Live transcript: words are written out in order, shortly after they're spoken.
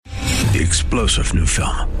The explosive new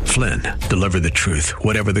film, Flynn, deliver the truth,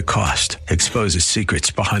 whatever the cost, exposes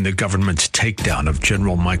secrets behind the government's takedown of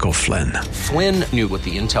General Michael Flynn. Flynn knew what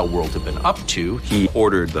the intel world had been up to. He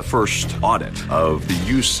ordered the first audit of the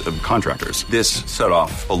use of contractors. This set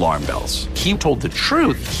off alarm bells. He told the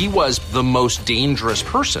truth. He was the most dangerous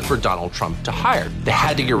person for Donald Trump to hire. They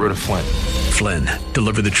had to get rid of Flynn. Flynn,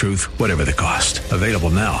 deliver the truth, whatever the cost. Available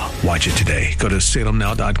now. Watch it today. Go to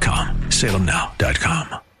salemnow.com.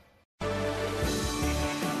 salemnow.com.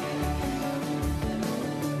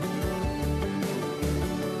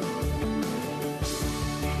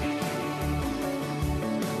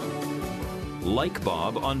 Like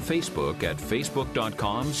Bob on Facebook at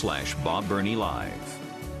facebook.com/Bob Burney Live.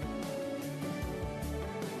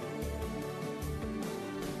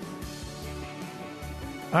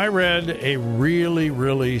 I read a really,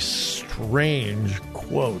 really strange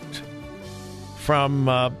quote from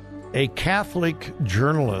a Catholic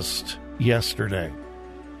journalist yesterday.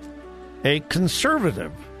 A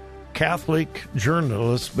conservative Catholic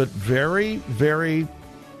journalist, but very, very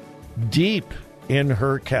deep in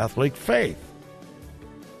her Catholic faith.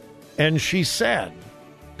 And she said,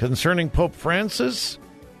 concerning Pope Francis,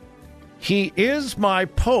 he is my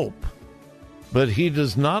Pope, but he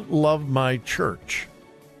does not love my church.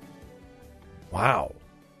 Wow.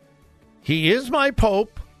 He is my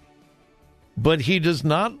Pope, but he does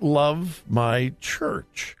not love my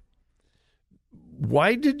church.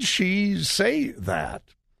 Why did she say that?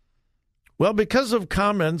 Well, because of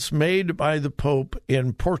comments made by the Pope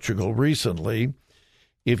in Portugal recently.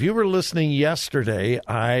 If you were listening yesterday,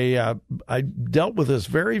 I dealt with this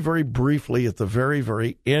very, very briefly at the very,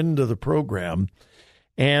 very end of the program,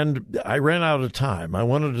 and I ran out of time. I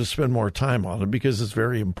wanted to spend more time on it because it's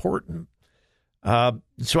very important. So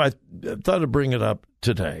I thought I'd bring it up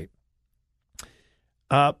today.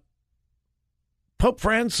 Pope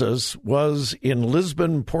Francis was in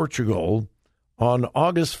Lisbon, Portugal on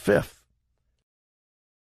August 5th.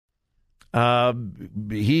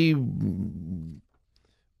 He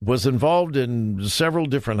was involved in several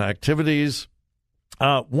different activities.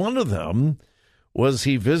 One of them was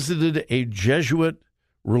he visited a Jesuit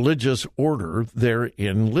religious order there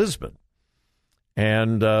in Lisbon.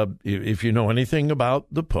 And if you know anything about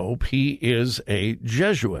the Pope, he is a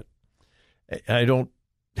Jesuit. I don't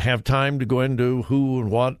have time to go into who and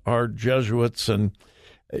what are Jesuits, and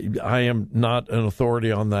I am not an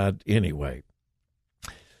authority on that anyway.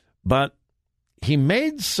 But he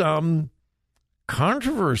made some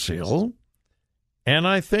controversial, and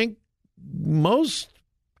I think most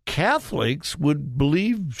Catholics would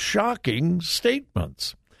believe shocking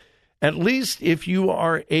statements, at least if you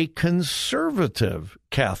are a conservative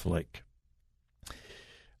Catholic.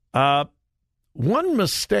 One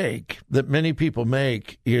mistake that many people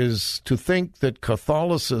make is to think that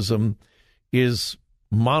Catholicism is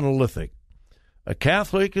monolithic. A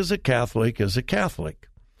Catholic is a Catholic is a Catholic.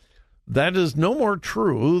 That is no more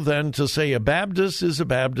true than to say a Baptist is a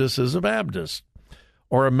Baptist is a Baptist,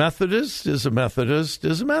 or a Methodist is a Methodist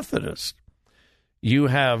is a Methodist. You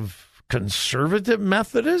have conservative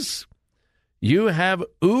Methodists. You have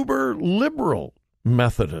uber-liberal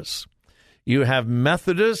Methodists. You have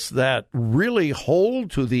Methodists that really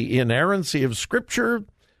hold to the inerrancy of Scripture.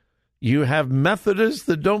 You have Methodists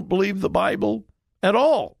that don't believe the Bible at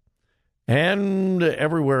all, and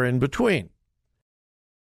everywhere in between.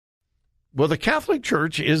 Well, the Catholic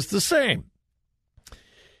Church is the same.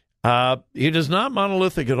 It is not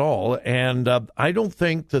monolithic at all, and I don't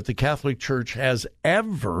think that the Catholic Church has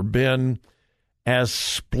ever been as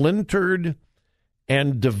splintered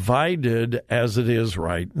and divided as it is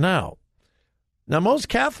right now. Now, most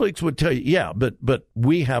Catholics would tell you, yeah, but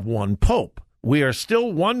we have one Pope. We are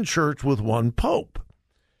still one church with one Pope.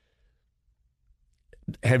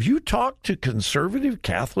 Have you talked to conservative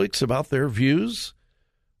Catholics about their views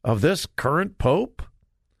of this current Pope?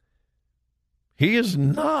 He is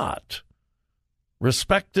not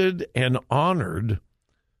respected and honored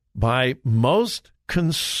by most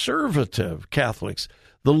conservative Catholics.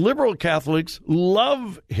 The liberal Catholics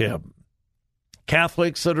love him.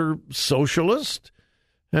 Catholics that are socialist,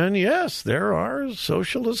 and yes, there are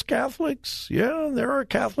socialist Catholics. Yeah, there are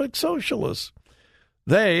Catholic socialists.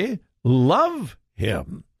 They love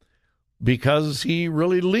him because he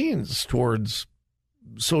really leans towards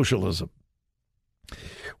socialism.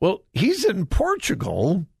 Well, he's in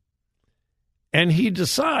Portugal, and he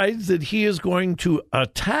decides that he is going to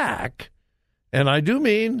attack, and I do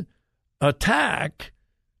mean attack,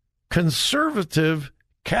 conservative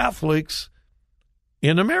Catholics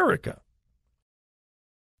in America.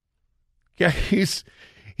 Yeah, he's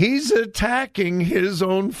attacking his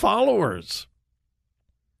own followers.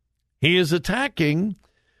 He is attacking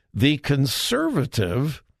the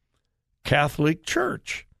conservative Catholic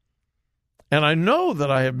Church. And I know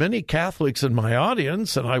that I have many Catholics in my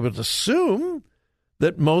audience, and I would assume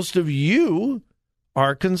that most of you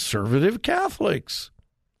are conservative Catholics.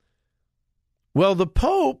 Well, the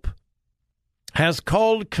Pope has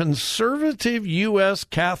called conservative U.S.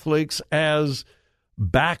 Catholics as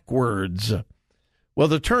backwards. Well,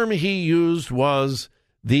 the term he used was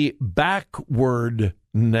the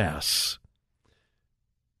backwardness.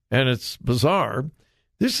 And it's bizarre.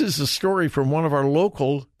 This is a story from one of our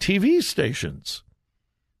local TV stations,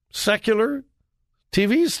 secular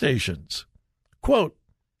TV stations. Quote,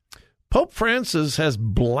 Pope Francis has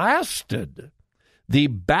blasted the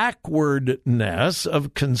backwardness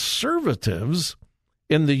of conservatives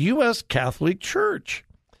in the U.S. Catholic Church,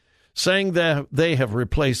 saying that they have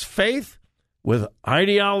replaced faith with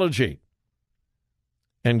ideology.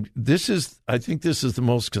 And I think this is the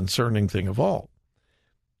most concerning thing of all.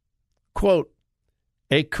 Quote,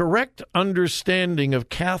 a correct understanding of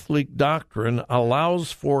Catholic doctrine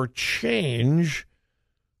allows for change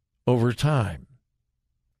over time.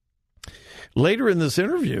 Later in this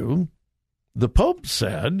interview, the Pope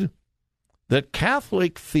said that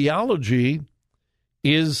Catholic theology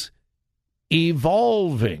is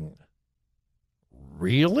evolving.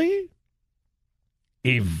 Really?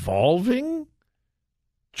 Evolving?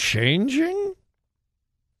 Changing?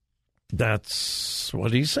 That's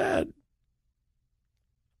what he said.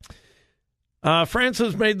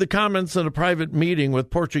 Francis made the comments in a private meeting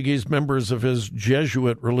with Portuguese members of his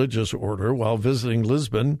Jesuit religious order while visiting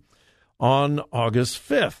Lisbon on August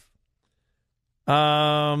 5th.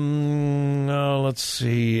 Let's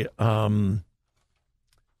see.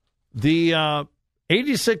 The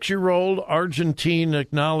 86-year-old Argentine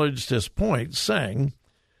acknowledged his point, saying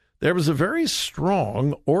there was a very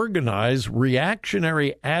strong, organized,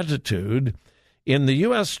 reactionary attitude in the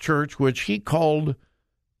U.S. church, which he called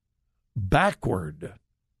backward.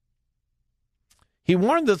 He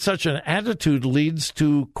warned that such an attitude leads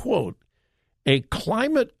to, quote, a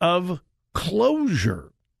climate of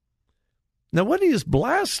closure. Now, what he is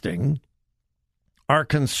blasting are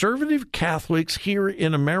conservative Catholics here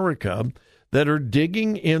in America that are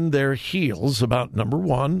digging in their heels about, number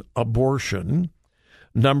one, abortion,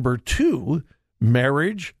 number two,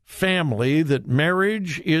 marriage, family, that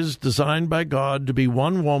marriage is designed by God to be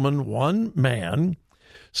one woman, one man,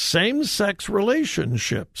 same-sex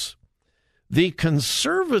relationships. The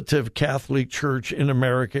conservative Catholic Church in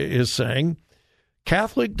America is saying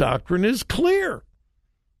Catholic doctrine is clear.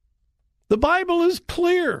 The Bible is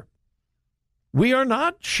clear. We are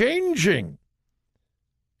not changing.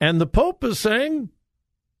 And the Pope is saying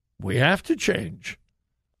we have to change.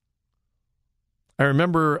 I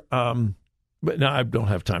remember, but now I don't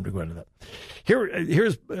have time to go into that.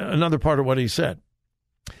 Here's another part of what he said.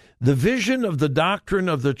 The vision of the doctrine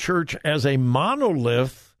of the church as a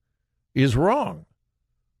monolith is wrong.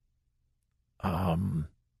 So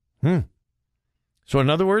in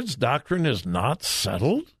other words, doctrine is not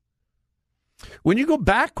settled. When you go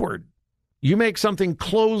backward, you make something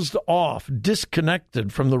closed off,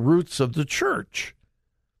 disconnected from the roots of the church.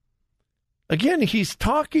 Again, he's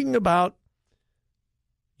talking about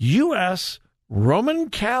U.S. Roman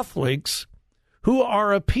Catholics who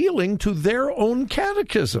are appealing to their own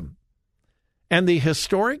catechism and the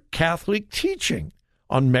historic Catholic teaching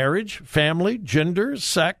on marriage, family, gender,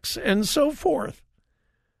 sex, and so forth.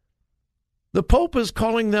 The Pope is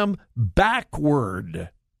calling them backward.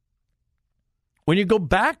 When you go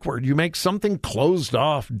backward, you make something closed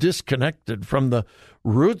off, disconnected from the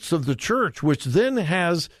roots of the church, which then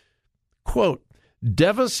has, quote,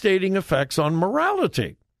 devastating effects on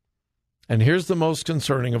morality. And here's the most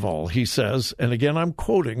concerning of all. He says, and again, I'm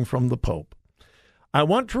quoting from the Pope, I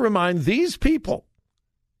want to remind these people,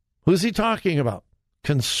 who's he talking about?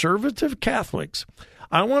 Conservative Catholics.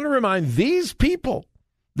 I want to remind these people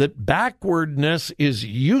that backwardness is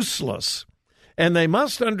useless, and they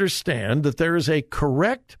must understand that there is a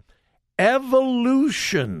correct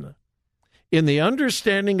evolution in the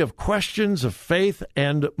understanding of questions of faith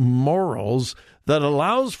and morals that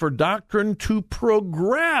allows for doctrine to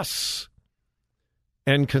progress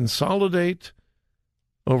and consolidate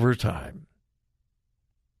over time.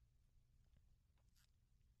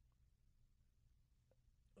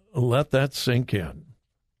 Let that sink in.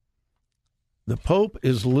 The Pope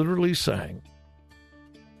is literally saying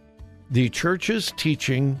the church's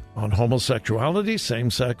teaching on homosexuality,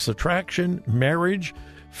 same-sex attraction, marriage,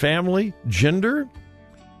 family, gender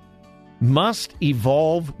must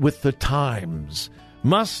evolve with the times,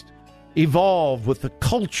 must evolve with the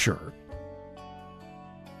culture.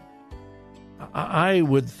 I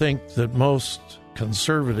would think that most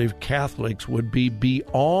conservative Catholics would be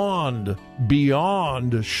beyond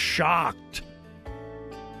shocked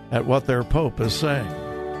at what their Pope is saying.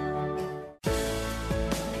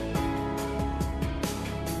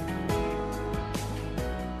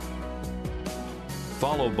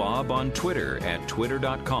 Follow Bob on Twitter at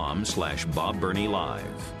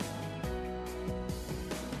twitter.com/BobBernieLive.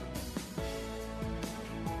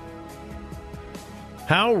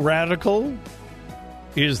 How radical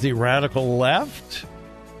is the radical left?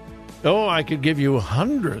 Oh, I could give you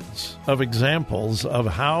hundreds of examples of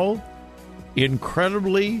how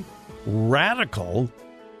incredibly radical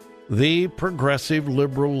the progressive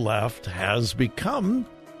liberal left has become,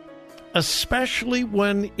 especially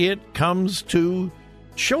when it comes to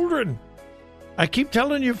children. I keep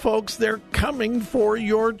telling you folks, they're coming for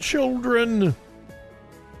your children.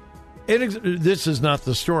 This is not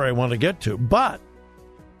the story I want to get to, but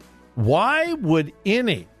why would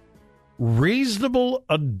any reasonable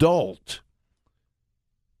adult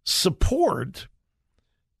support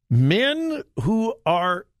men who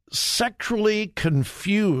are sexually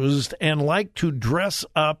confused and like to dress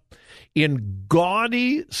up in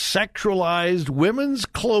gaudy, sexualized women's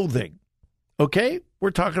clothing? Okay,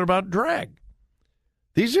 we're talking about drag.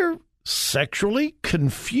 These are sexually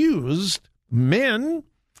confused men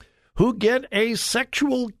who get a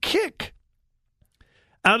sexual kick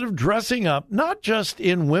out of dressing up, not just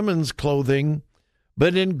in women's clothing,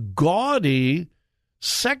 but in gaudy,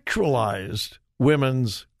 sexualized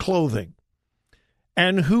women's clothing,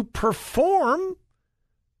 and who perform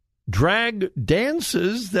drag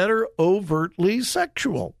dances that are overtly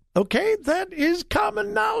sexual. Okay, that is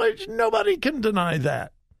common knowledge. Nobody can deny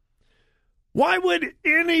that. Why would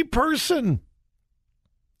any person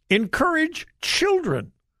encourage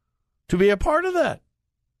children to be a part of that?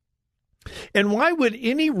 And why would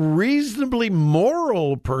any reasonably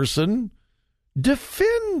moral person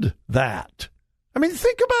defend that? I mean,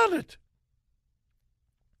 think about it.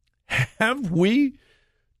 Have we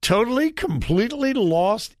totally, completely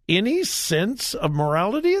lost any sense of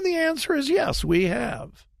morality? And the answer is yes, we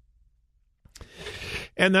have.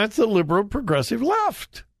 And that's the liberal progressive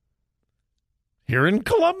left. Here in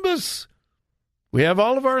Columbus, we have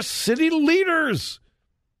all of our city leaders.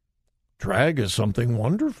 Drag is something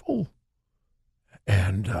wonderful.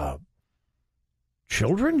 And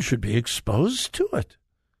children should be exposed to it.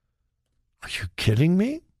 Are you kidding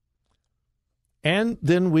me? And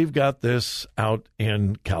then we've got this out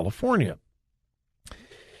in California.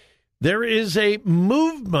 There is a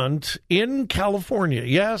movement in California.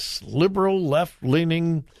 Yes, liberal,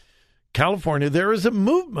 left-leaning California. There is a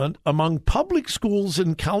movement among public schools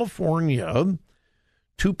in California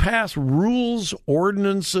to pass rules,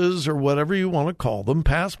 ordinances, or whatever you want to call them,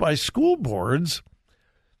 passed by school boards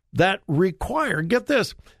that require, get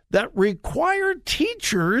this, that require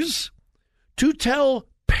teachers to tell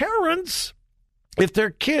parents if their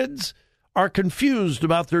kids are confused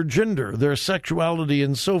about their gender, their sexuality,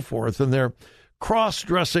 and so forth, and they're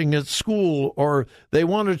cross-dressing at school, or they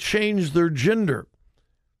want to change their gender.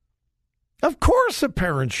 Of course a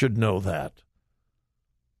parent should know that.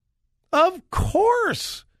 Of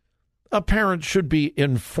course a parent should be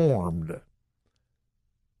informed.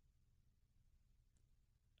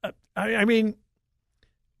 I mean,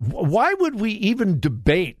 why would we even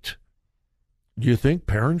debate? Do you think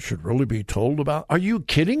parents should really be told about? Are you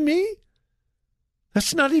kidding me?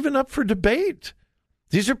 That's not even up for debate.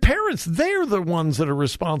 These are parents. They're the ones that are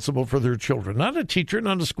responsible for their children, not a teacher,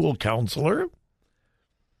 not a school counselor.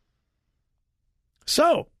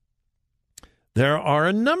 So, there are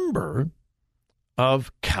a number of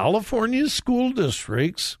California school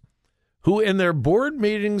districts who in their board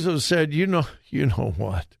meetings have said, you know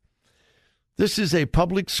what? This is a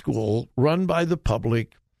public school run by the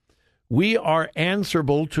public. We are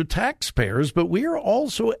answerable to taxpayers, but we are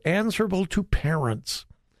also answerable to parents.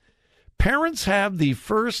 Parents have the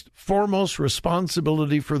foremost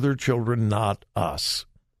responsibility for their children, not us.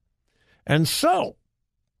 And so,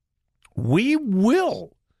 we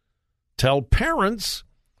will tell parents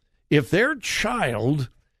if their child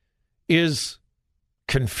is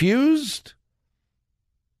confused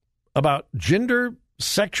about gender,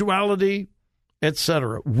 sexuality,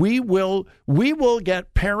 etc. We will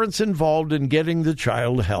get parents involved in getting the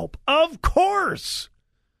child help. Of course.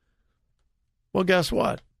 Well, guess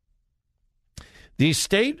what? The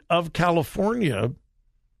state of California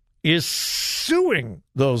is suing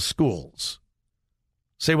those schools.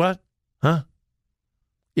 Say what? Huh?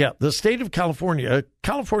 Yeah, the state of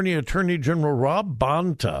California Attorney General Rob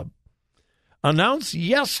Bonta announced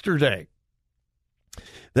yesterday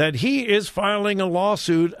that he is filing a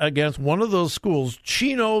lawsuit against one of those schools,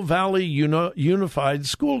 Chino Valley Unified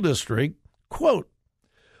School District, quote,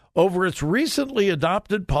 over its recently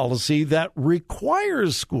adopted policy that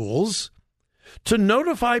requires schools to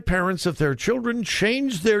notify parents if their children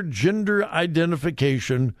change their gender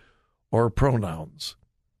identification or pronouns.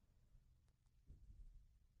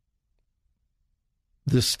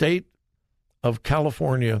 The state of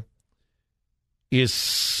California is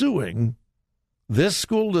suing this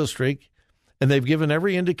school district, and they've given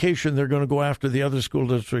every indication they're going to go after the other school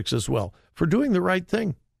districts as well for doing the right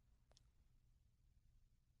thing,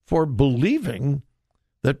 for believing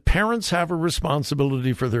that parents have a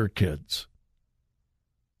responsibility for their kids.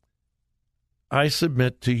 I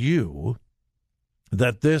submit to you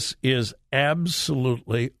that this is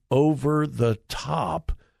absolutely over the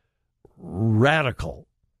top radical.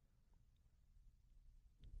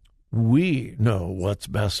 We know what's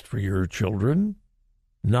best for your children,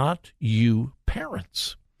 not you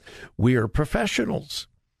parents. We are professionals.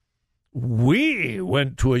 We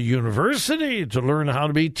went to a university to learn how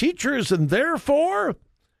to be teachers, and therefore,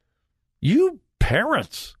 you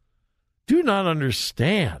parents do not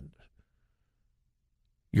understand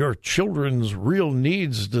your children's real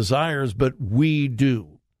needs, desires, but we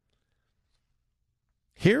do.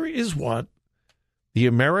 Here is what the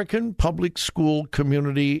American public school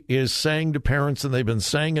community is saying to parents, and they've been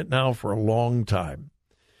saying it now for a long time.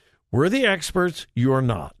 We're the experts, you're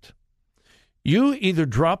not. You either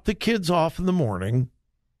drop the kids off in the morning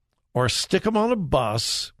or stick them on a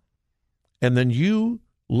bus, and then you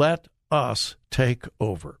let us take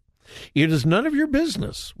over. It is none of your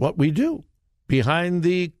business what we do behind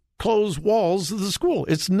the closed walls of the school.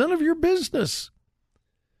 It's none of your business.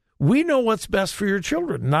 We know what's best for your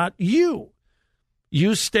children, not you.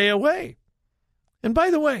 You stay away. And by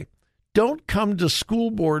the way, don't come to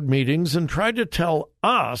school board meetings and try to tell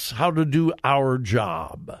us how to do our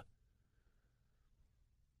job.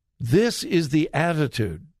 This is the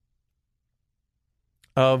attitude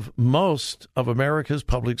of most of America's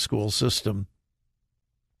public school system.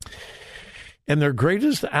 And their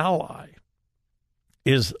greatest ally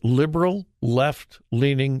is liberal,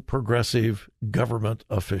 left-leaning, progressive government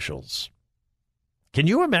officials. Can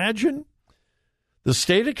you imagine the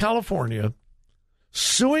state of California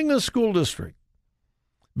suing the school district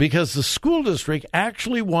because the school district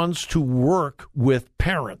actually wants to work with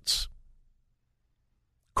parents,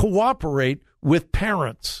 cooperate with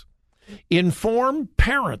parents, inform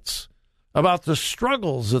parents about the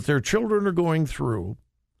struggles that their children are going through,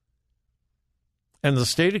 and the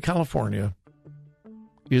state of California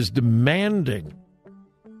is demanding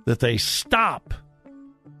that they stop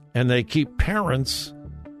and they keep parents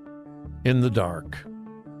in the dark.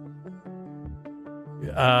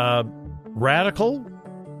 Radical?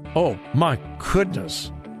 Oh, my goodness.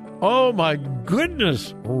 Oh, my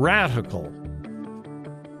goodness, radical.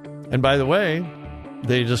 And by the way,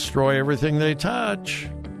 they destroy everything they touch.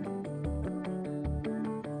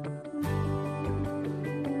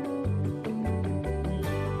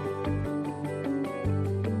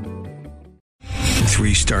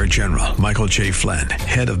 Three-star General Michael J. Flynn,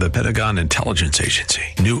 head of the Pentagon Intelligence Agency,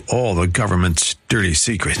 knew all the government's dirty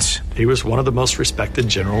secrets. He was one of the most respected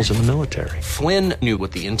generals in the military. Flynn knew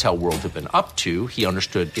what the intel world had been up to. He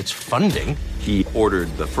understood its funding. He ordered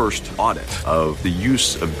the first audit of the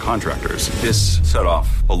use of contractors. This set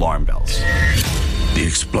off alarm bells. The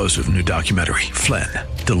explosive new documentary, Flynn,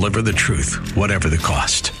 Deliver the Truth, Whatever the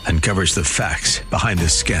Cost, uncovers the facts behind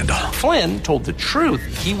this scandal. Flynn told the truth.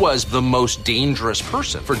 He was the most dangerous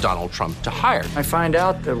person for Donald Trump to hire. I find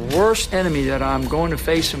out the worst enemy that I'm going to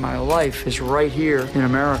face in my life is right here in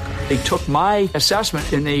America. They took my assessment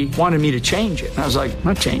and they wanted me to change it. And I was like, I'm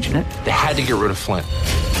not changing it. They had to get rid of Flynn.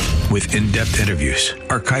 With in-depth interviews,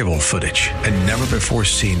 archival footage, and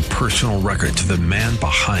never-before-seen personal records of the man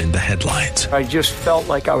behind the headlines. I just felt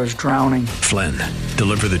like I was drowning. Flynn,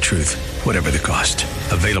 Deliver the Truth, Whatever the Cost.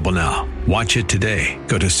 Available now. Watch it today.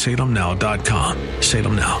 Go to salemnow.com.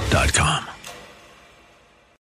 salemnow.com.